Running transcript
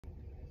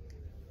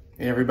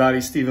Hey everybody,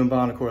 Stephen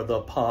Bonacore,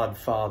 the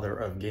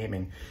Podfather of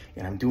Gaming,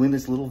 and I'm doing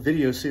this little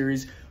video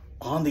series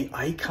on the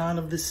Icon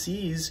of the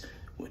Seas,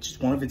 which is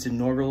one of its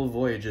inaugural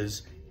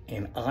voyages,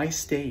 and I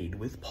stayed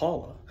with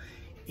Paula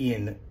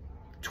in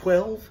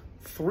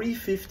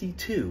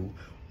 12352,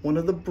 one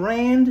of the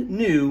brand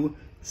new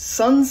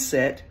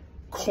Sunset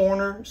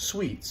Corner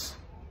Suites.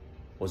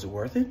 Was it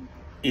worth it?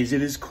 Is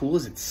it as cool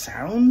as it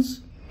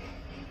sounds?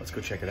 Let's go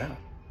check it out.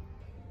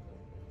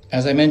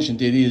 As I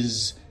mentioned, it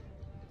is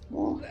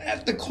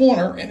at the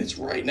corner, and it's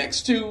right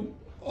next to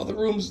other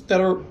rooms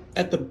that are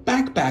at the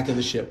back of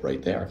the ship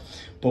right there.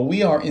 But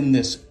we are in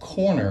this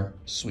corner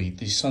suite,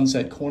 the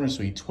Sunset Corner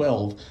Suite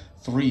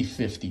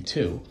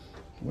 12352.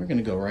 We're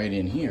gonna go right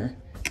in here,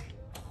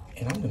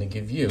 and I'm gonna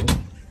give you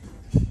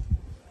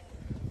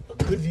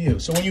a good view.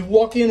 So when you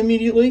walk in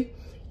immediately,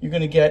 you're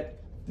gonna get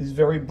this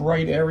very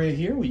bright area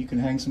here where you can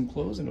hang some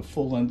clothes and a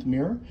full-length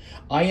mirror.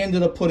 I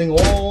ended up putting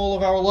all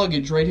of our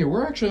luggage right here.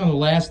 We're actually on the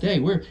last day.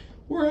 We're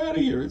out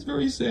of here. It's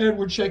very sad.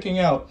 We're checking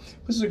out.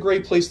 This is a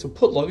great place to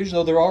put luggage,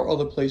 though there are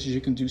other places you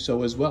can do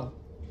so as well.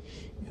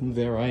 And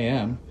there I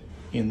am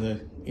in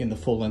the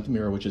full-length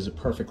mirror, which is a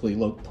perfect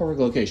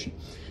location.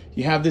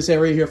 You have this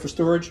area here for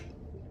storage.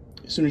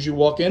 As soon as you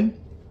walk in,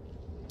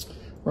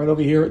 right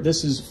over here,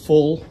 this is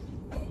full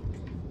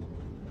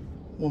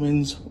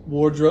woman's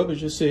wardrobe,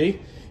 as you see.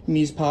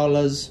 Miss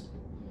Paula's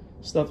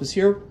stuff is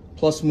here,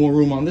 plus more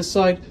room on this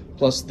side,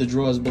 plus the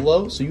drawers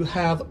below. So you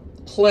have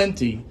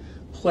plenty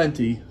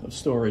of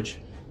storage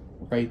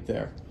right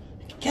there.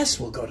 I guess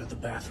we'll go to the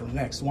bathroom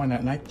next. Why not?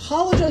 And I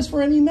apologize for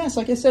any mess.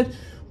 Like I said,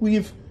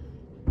 I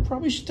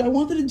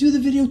wanted to do the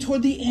video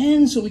toward the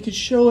end so we could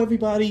show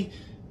everybody,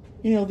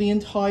 you know, the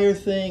entire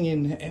thing,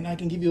 and I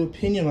can give you an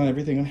opinion on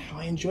everything on how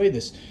I enjoy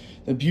this.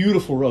 The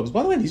beautiful robes.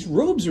 By the way, these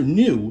robes are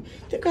new.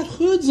 They've got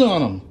hoods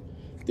on them.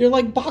 They're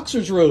like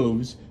boxer's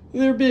robes.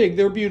 They're big,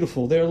 they're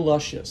beautiful, they're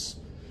luscious.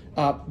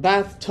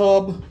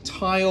 Bathtub,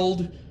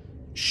 tiled,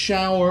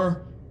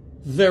 shower,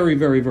 very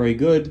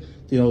good.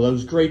 You know,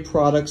 those great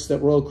products that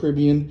Royal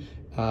Caribbean,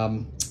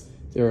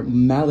 they're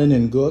Malin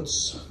and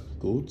Goetz,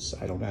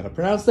 I don't know how to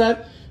pronounce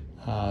that,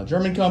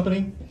 German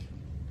company.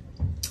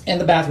 And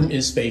the bathroom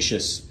is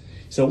spacious.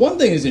 So one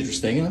thing is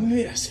interesting, and I'm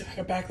gonna see if I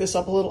can back this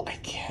up a little. I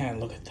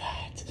can, look at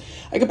that.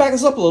 I can back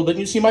this up a little bit,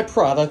 and you see my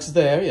products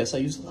there. Yes, I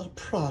use a lot of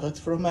products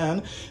for a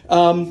man.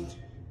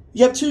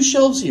 You have two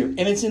shelves here,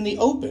 and it's in the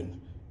open.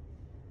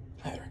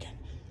 There again.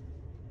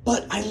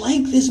 But I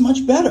like this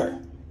much better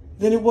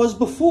than it was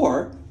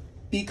before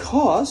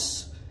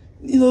because,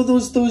 you know,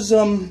 those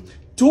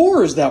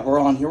doors that were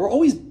on here were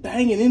always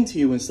banging into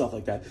you and stuff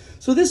like that.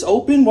 So this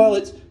open, while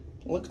it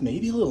looks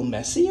maybe a little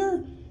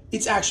messier,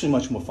 it's actually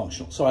much more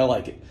functional. So I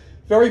like it.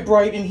 Very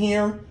bright in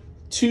here.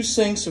 Two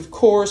sinks, of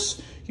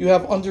course. You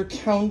have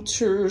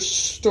under-counter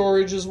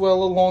storage as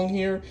well along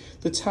here.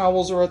 The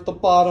towels are at the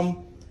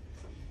bottom.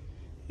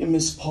 And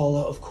Miss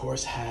Paula, of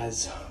course,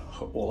 has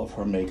all of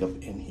her makeup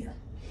in here.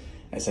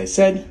 As I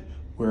said,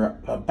 we're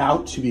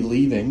about to be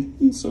leaving.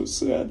 It's so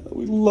sad.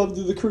 We loved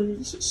the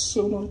cruise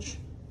so much.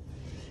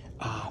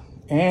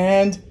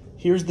 And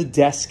here's the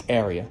desk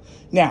area.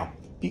 Now,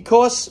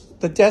 because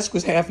the desk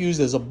was half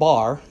used as a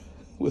bar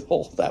with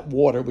all that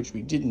water, which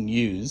we didn't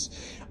use,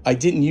 I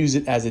didn't use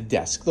it as a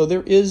desk, though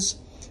there is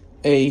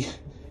an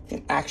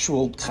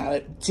actual kind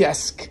of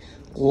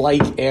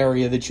desk-like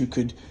area that you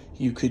could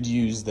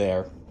use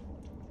there.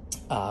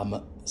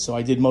 So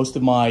I did most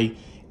of my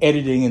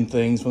editing and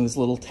things from this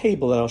little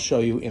table that I'll show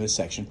you in a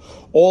section.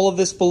 All of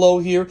this below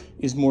here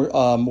is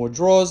more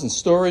drawers and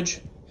storage.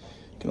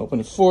 I can open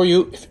it for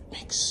you if it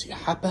makes you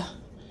happy.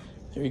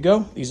 There you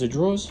go. These are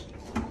drawers.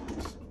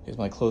 Here's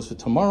my clothes for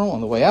tomorrow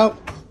on the way out.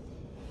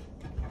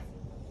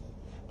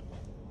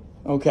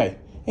 Okay.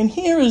 And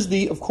here is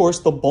of course,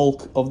 the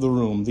bulk of the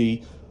room,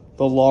 the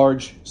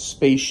large,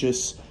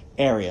 spacious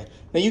area.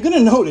 Now you're going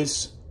to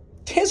notice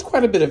there's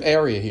quite a bit of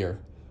area here.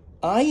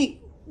 I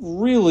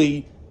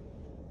really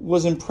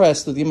was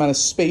impressed with the amount of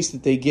space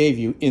that they gave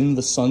you in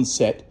the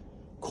Sunset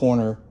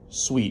Corner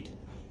Suite.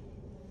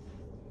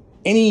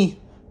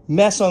 Any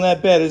mess on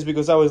that bed is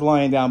because I was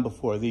lying down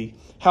before. The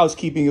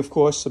housekeeping, of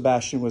course,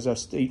 Sebastian was our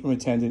stateroom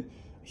attendant.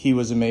 He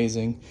was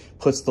amazing.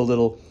 Puts the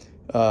little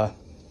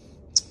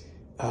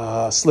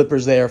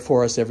slippers there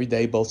for us every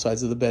day, both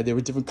sides of the bed. They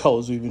were different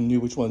colors. We even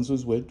knew which ones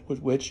was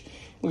which.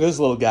 Look at this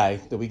little guy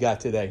that we got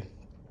today.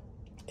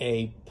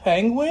 A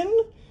penguin.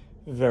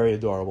 Very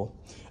adorable.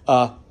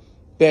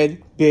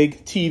 Bed,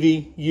 big,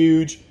 TV,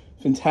 huge,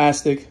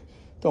 fantastic.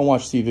 Don't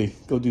watch TV.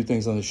 Go do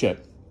things on the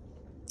ship.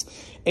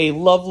 A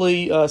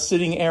lovely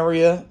sitting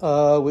area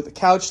with a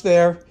couch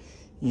there.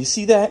 You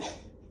see that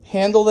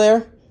handle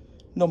there?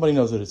 Nobody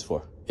knows what it's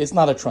for. It's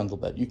not a trundle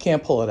bed. You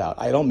can't pull it out.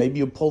 Maybe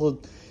you pull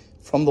it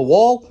from the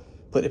wall,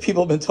 but if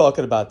people have been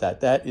talking about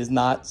that, that is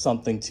not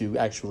something to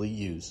actually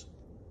use.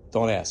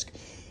 Don't ask.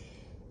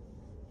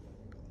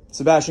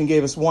 Sebastian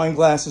gave us wine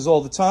glasses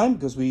all the time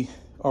because we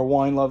are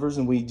wine lovers,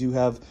 and we do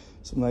have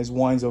some nice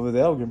wines over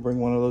there. We're going to bring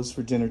one of those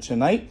for dinner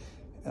tonight.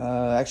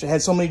 Actually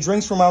had so many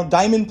drinks from our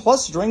Diamond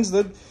Plus drinks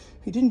that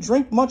he didn't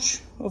drink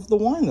much of the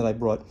wine that I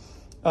brought.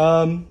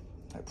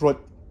 I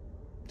brought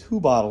 2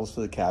 bottles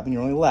for the cabin.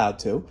 You're only allowed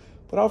 2,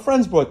 but our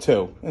friends brought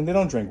 2, and they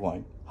don't drink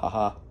wine.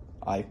 Haha,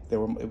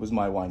 it was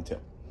my wine too.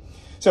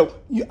 So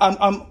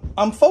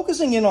I'm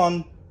focusing in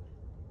on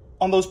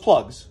those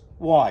plugs.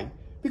 Why?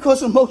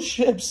 Because on most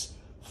ships,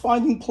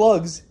 finding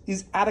plugs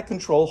is out of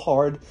control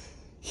hard.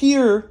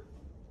 Here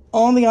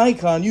on the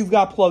Icon, you've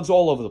got plugs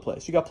all over the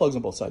place. You got plugs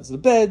on both sides of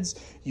the beds.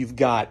 You've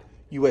got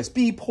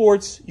USB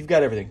ports. You've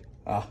got everything.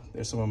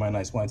 There's some of my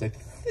nice wines. I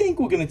think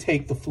we're going to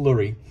take the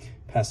Fleury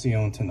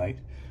Passion tonight,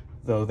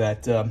 though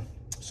that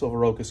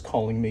Silver Oak is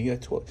calling me.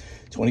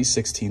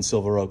 2016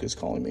 Silver Oak is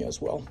calling me as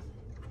well.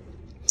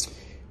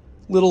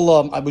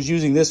 I was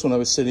using this when I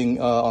was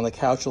sitting on the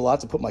couch a lot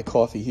to put my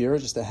coffee here,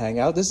 just to hang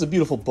out. This is a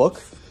beautiful book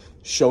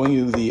showing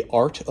you the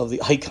art of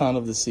the Icon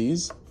of the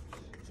Seas,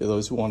 for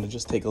those who want to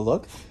just take a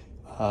look.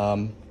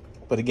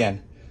 But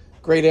again,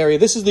 great area.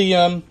 This is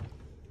the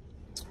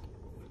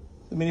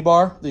mini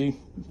bar, the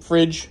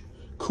fridge,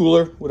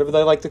 cooler, whatever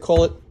they like to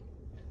call it.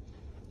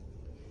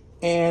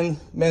 And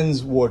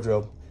men's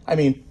wardrobe. I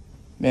mean,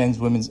 men's,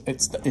 women's,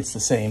 it's the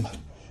same.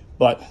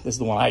 But this is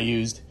the one I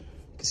used.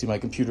 You can see my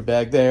computer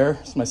bag there.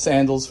 It's my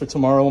sandals for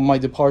tomorrow on my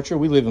departure.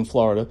 We live in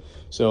Florida,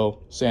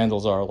 so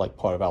sandals are like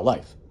part of our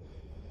life.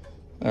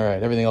 All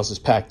right, everything else is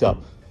packed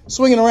up.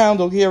 Swinging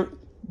around over here,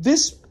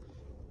 this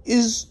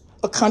is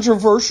a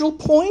controversial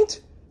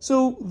point.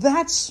 So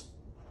that's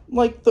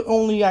like the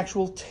only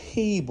actual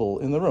table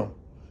in the room.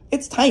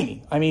 It's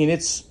tiny. I mean,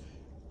 it's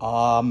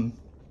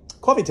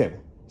coffee table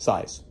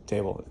size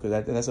table,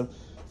 because that's a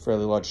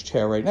fairly large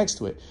chair right next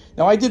to it.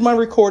 Now, I did my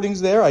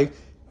recordings there. I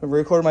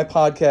recorded my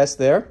podcast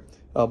there,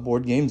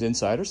 Board Games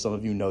Insider. Some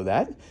of you know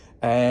that.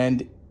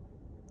 And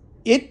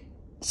it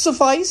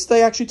sufficed.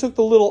 They actually took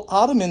the little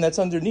ottoman that's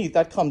underneath.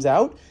 That comes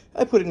out.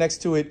 I put it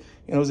next to it,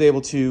 and I was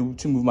able to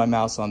move my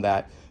mouse on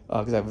that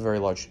because I have a very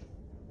large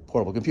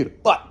portable computer.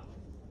 But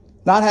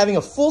not having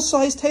a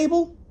full-size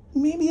table,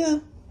 maybe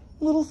a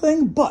little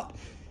thing, but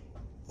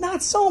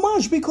not so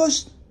much,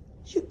 because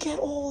you get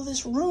all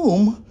this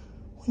room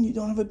when you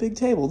don't have a big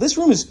table. This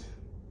room is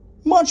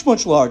much,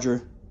 much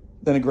larger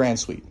than a grand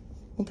suite.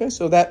 Okay,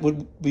 so that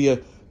would be a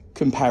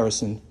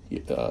comparison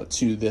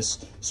to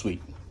this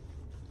suite.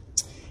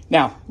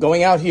 Now,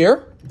 going out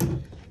here,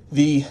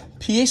 the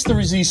pièce de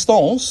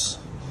résistance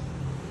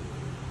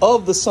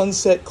of the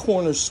Sunset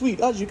Corner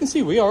Suite. As you can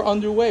see, we are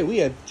underway. We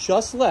have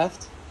just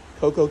left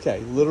Coco Cay,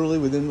 literally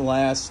within the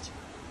last,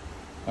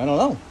 I don't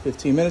know,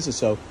 15 minutes or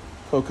so.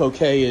 Coco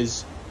Cay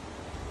is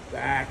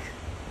back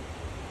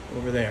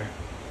over there.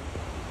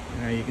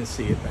 Now you can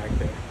see it back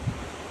there.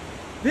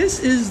 This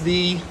is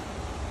the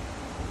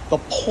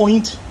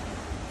point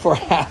for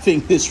having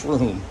this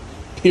room,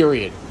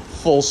 period,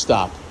 full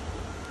stop.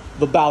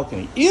 The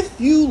balcony. If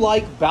you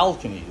like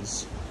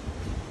balconies,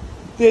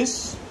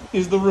 this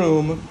is the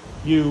room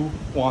you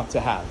want to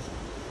have.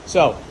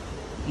 So,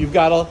 you've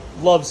got a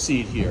love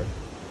seat here.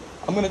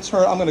 I'm going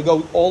to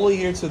go all the way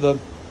here to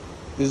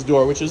this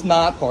door, which is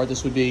not part.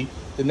 This would be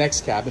the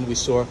next cabin. We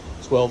saw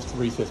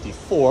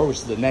 12354, which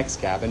is the next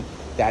cabin.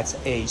 That's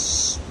a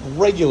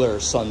regular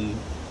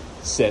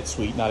sunset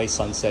suite, not a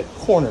sunset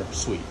corner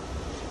suite.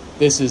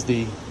 This is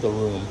the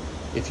room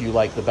if you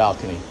like the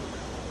balcony.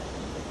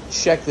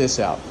 Check this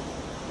out.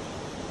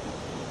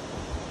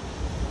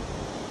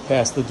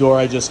 Past the door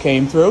I just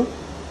came through,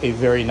 a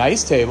very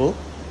nice table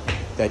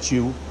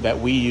that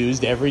we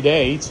used every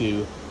day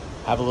to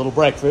have a little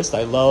breakfast.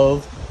 I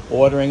love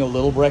ordering a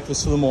little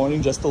breakfast in the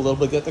morning, just a little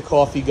bit, get the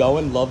coffee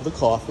going. Love the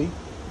coffee.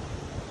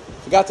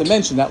 Forgot to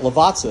mention that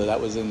Lavazza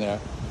that was in there.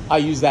 I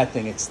use that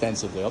thing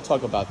extensively. I'll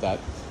talk about that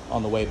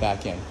on the way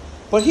back in.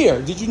 But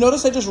here, did you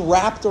notice I just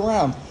wrapped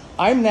around?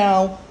 I'm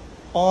now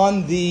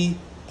on the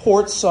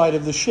port side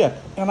of the ship,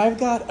 and I've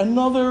got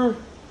another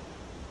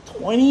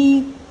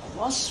 20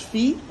 plus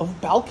feet of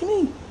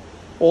balcony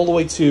all the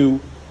way to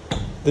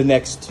the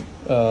next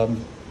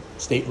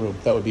stateroom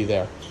that would be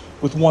there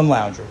with one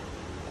lounger.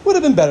 Would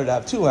have been better to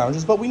have 2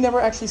 lounges, but we never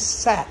actually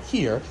sat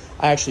here.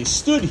 I actually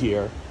stood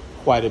here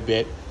quite a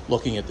bit,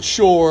 looking at the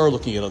shore,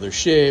 looking at other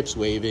ships,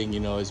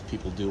 waving, as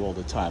people do all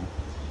the time.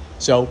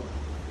 So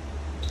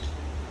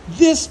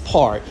this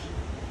part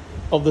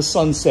of the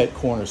Sunset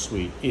Corner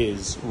Suite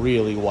is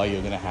really why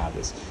you're going to have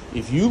this.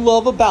 If you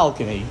love a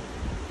balcony,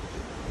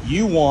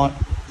 you want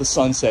the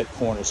Sunset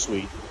Corner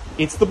Suite.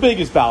 It's the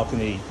biggest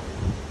balcony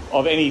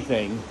of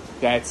anything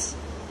that's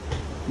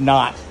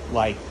not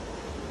like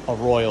a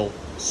royal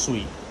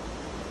suite.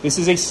 This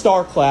is a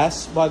star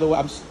class, by the way.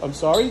 I'm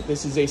sorry.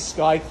 This is a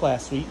sky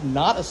class suite,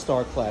 not a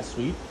star class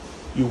suite.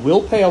 You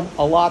will pay a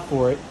lot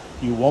for it.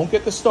 You won't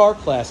get the star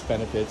class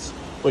benefits,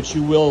 but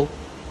you will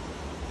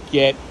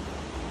get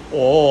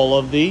all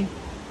of the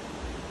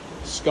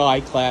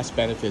sky class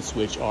benefits,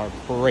 which are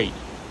great.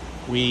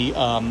 We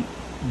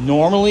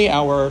normally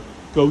our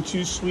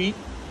go-to suite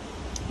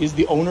is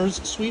the owner's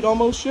suite on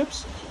most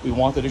ships. We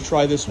wanted to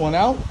try this one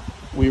out.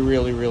 We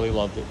really, really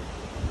loved it.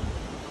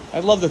 I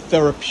love the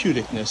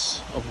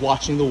therapeuticness of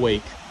watching the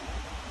wake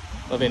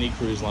of any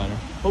cruise liner.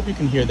 Hope you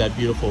can hear that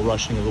beautiful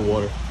rushing of the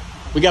water.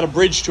 We got a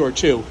bridge tour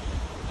too.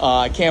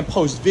 I can't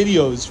post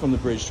videos from the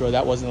bridge tour.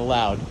 That wasn't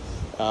allowed.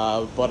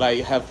 But I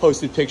have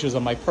posted pictures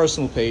on my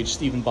personal page,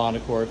 Stephen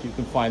Bonacore. If you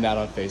can find that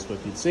on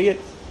Facebook, you'd see it.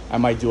 I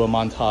might do a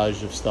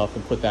montage of stuff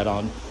and put that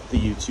on the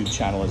YouTube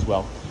channel as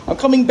well. I'm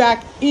coming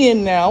back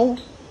in now.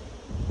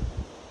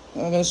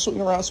 I'm going to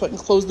swing around so I can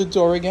close the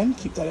door again.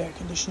 Keep that air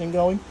conditioning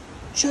going.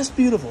 Just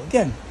beautiful.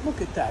 Again,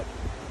 look at that.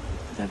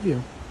 Look at that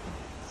view.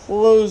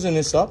 Closing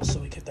this up so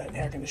we get that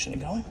air conditioning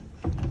going.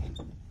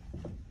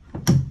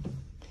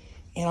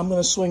 And I'm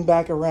going to swing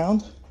back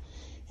around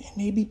and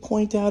maybe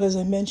point out, as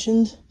I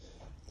mentioned,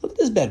 look at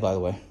this bed, by the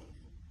way.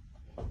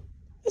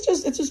 It's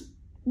just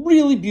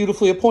really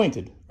beautifully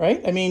appointed,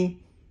 right? I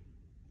mean,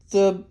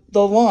 the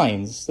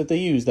lines that they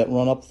use that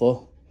run up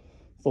the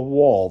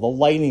wall, the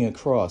lighting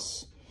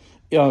across.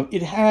 You know,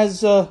 it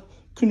has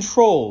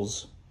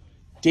controls,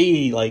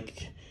 day,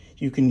 like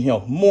you can, you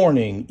know,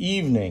 morning,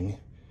 evening,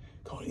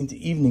 go into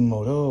evening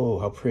mode. Oh,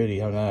 how pretty,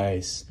 how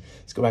nice.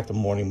 Let's go back to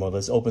morning mode.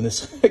 Let's open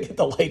this, get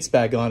the lights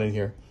back on in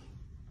here.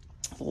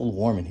 It's a little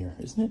warm in here,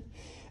 isn't it?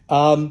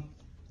 The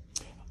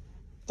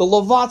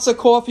Lavazza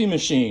coffee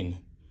machine.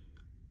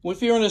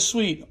 If you're in a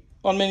suite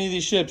on many of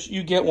these ships,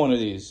 you get one of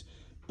these.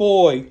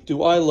 Boy,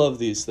 do I love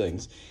these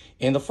things.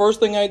 And the first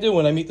thing I do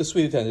when I meet the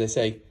suite attendant, I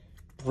say,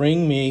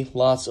 bring me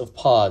lots of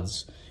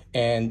pods.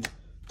 And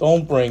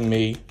don't bring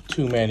me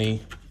too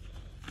many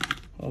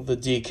of the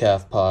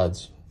decaf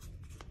pods.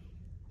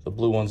 The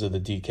blue ones are the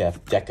decaf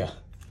Deca.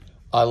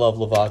 I love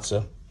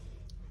Lavazza.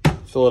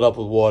 Fill it up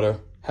with water.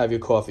 Have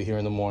your coffee here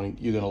in the morning.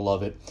 You're going to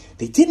love it.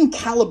 They didn't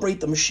calibrate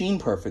the machine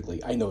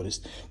perfectly, I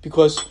noticed.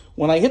 Because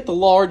when I hit the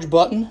large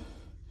button,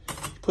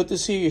 put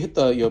this here,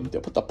 you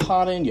put the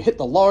pot in, you hit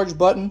the large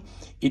button,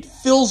 it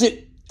fills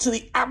it to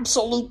the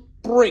absolute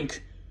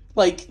brink.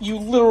 Like, you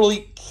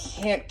literally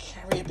can't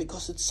carry it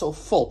because it's so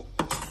full.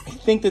 I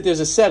think that there's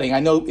a setting. I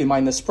know in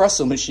my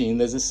Nespresso machine,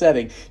 there's a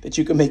setting that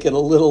you can make it a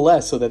little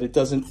less so that it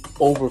doesn't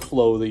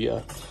overflow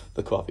the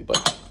coffee.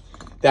 But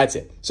that's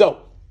it.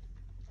 So,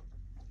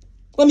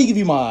 let me give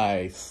you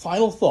my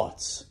final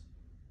thoughts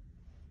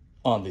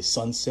on the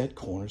Sunset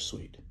Corner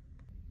Suite.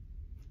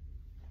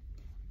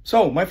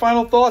 So, my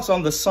final thoughts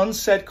on the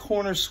Sunset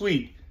Corner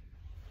Suite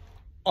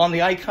on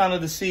the Icon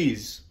of the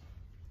Seas.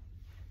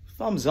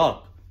 Thumbs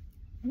up.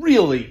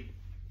 Really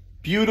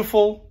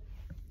beautiful.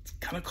 It's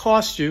gonna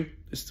cost you.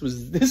 This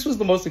was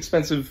the most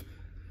expensive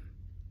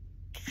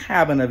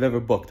cabin I've ever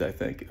booked, I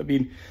think. I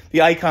mean,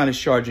 the Icon is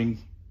charging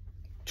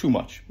too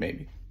much,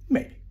 maybe.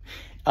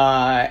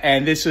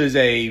 And this was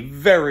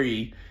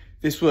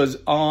this was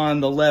on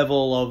the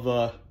level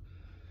of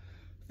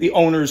the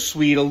owner's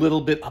suite, a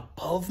little bit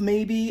above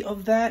maybe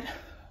of that,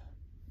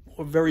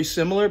 or very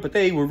similar, but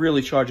they were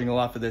really charging a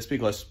lot for this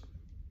because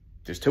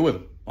there's two of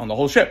them on the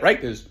whole ship,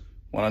 right? There's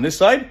one on this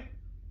side.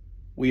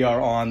 We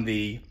are on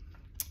the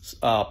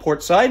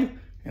port side,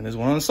 and there's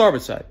one on the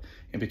starboard side.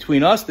 And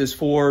between us, there's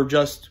 4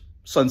 just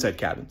sunset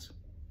cabins.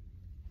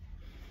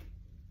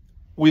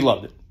 We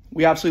loved it.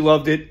 We absolutely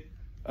loved it.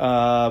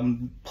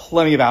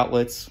 Plenty of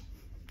outlets,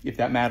 if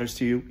that matters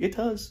to you. It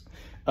does.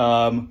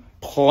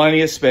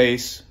 Plenty of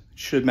space.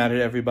 Should matter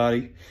to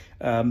everybody.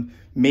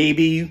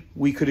 Maybe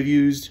we could have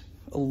used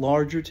a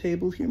larger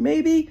table here.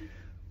 Maybe.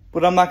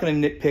 But I'm not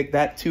going to nitpick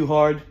that too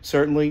hard.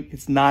 Certainly,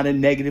 it's not a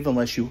negative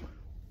unless you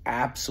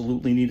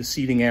absolutely need a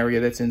seating area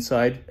that's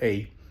inside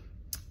a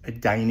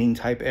dining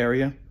type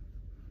area.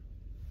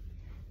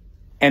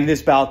 And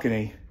this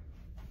balcony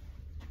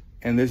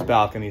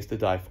is to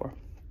die for.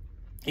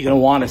 You're going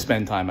to want to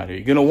spend time out here.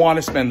 You're going to want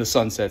to spend the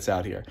sunsets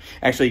out here.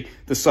 Actually,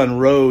 the sun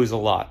rose a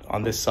lot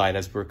on this side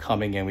as we're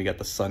coming in. We got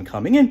the sun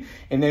coming in,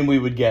 and then we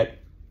would get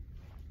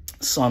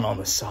sun on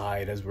the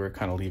side as we're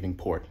kind of leaving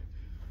port.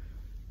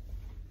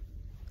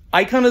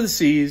 Icon of the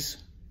Seas,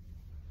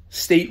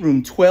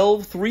 Stateroom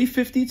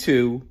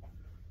 12352,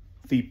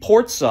 the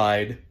port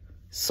side,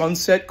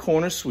 Sunset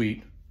Corner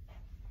Suite.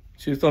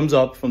 2 thumbs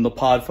up from the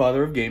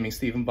Podfather of Gaming,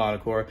 Stephen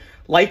Bonacore.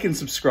 Like and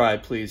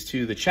subscribe, please,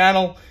 to the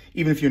channel.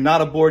 Even if you're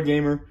not a board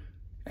gamer,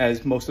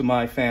 as most of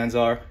my fans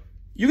are,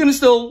 you're going to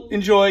still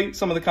enjoy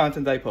some of the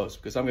content I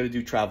post, because I'm going to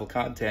do travel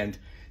content,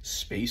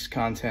 space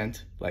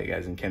content, like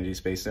as in Kennedy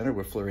Space Center.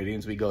 We're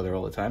Floridians, we go there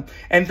all the time,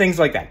 and things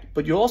like that.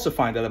 But you'll also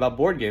find out about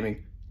board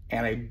gaming,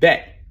 and I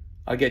bet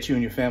I'll get you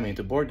and your family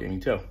into board gaming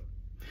too.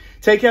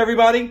 Take care,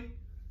 everybody.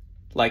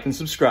 Like and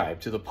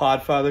subscribe to the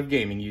Podfather of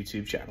Gaming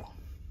YouTube channel.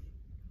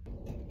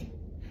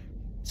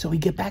 So we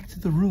get back to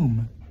the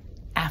room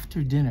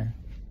after dinner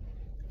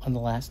on the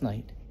last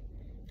night.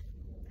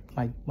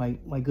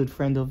 My good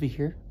friend over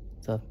here,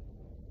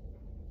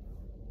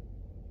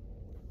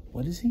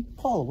 what is he?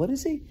 Paul, what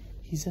is he?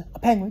 He's a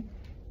penguin.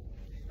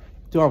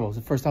 Adorable. It's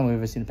the first time we've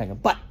ever seen a penguin.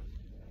 But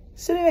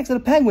sitting next to the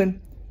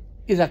penguin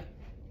is a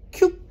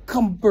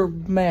cucumber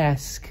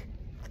mask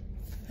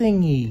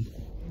thingy.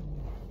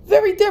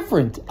 Very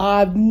different.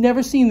 I've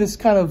never seen this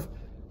kind of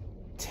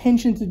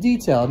attention to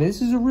detail. I mean,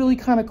 this is a really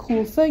kind of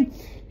cool thing.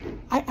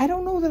 I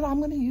don't know that I'm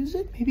going to use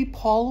it. Maybe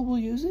Paula will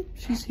use it.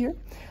 She's here.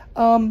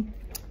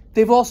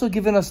 They've also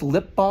given us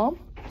lip balm,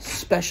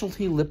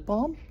 specialty lip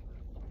balm,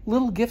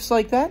 little gifts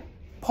like that.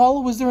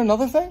 Paula, was there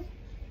another thing?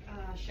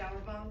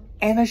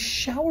 and a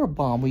shower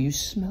bomb where you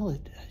smell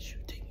it as you're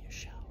taking a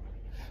shower.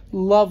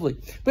 Lovely.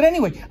 But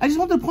anyway, I just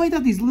wanted to point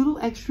out these little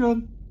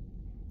extra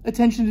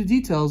attention to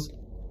details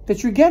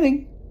that you're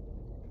getting.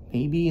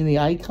 Maybe in the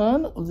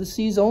icon of the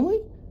seas only.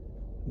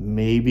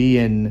 Maybe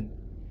in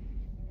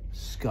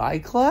Sky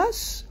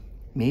Class.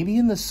 Maybe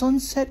in the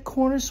Sunset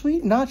Corner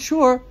Suite. Not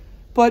sure,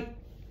 but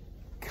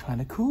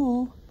kind of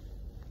cool.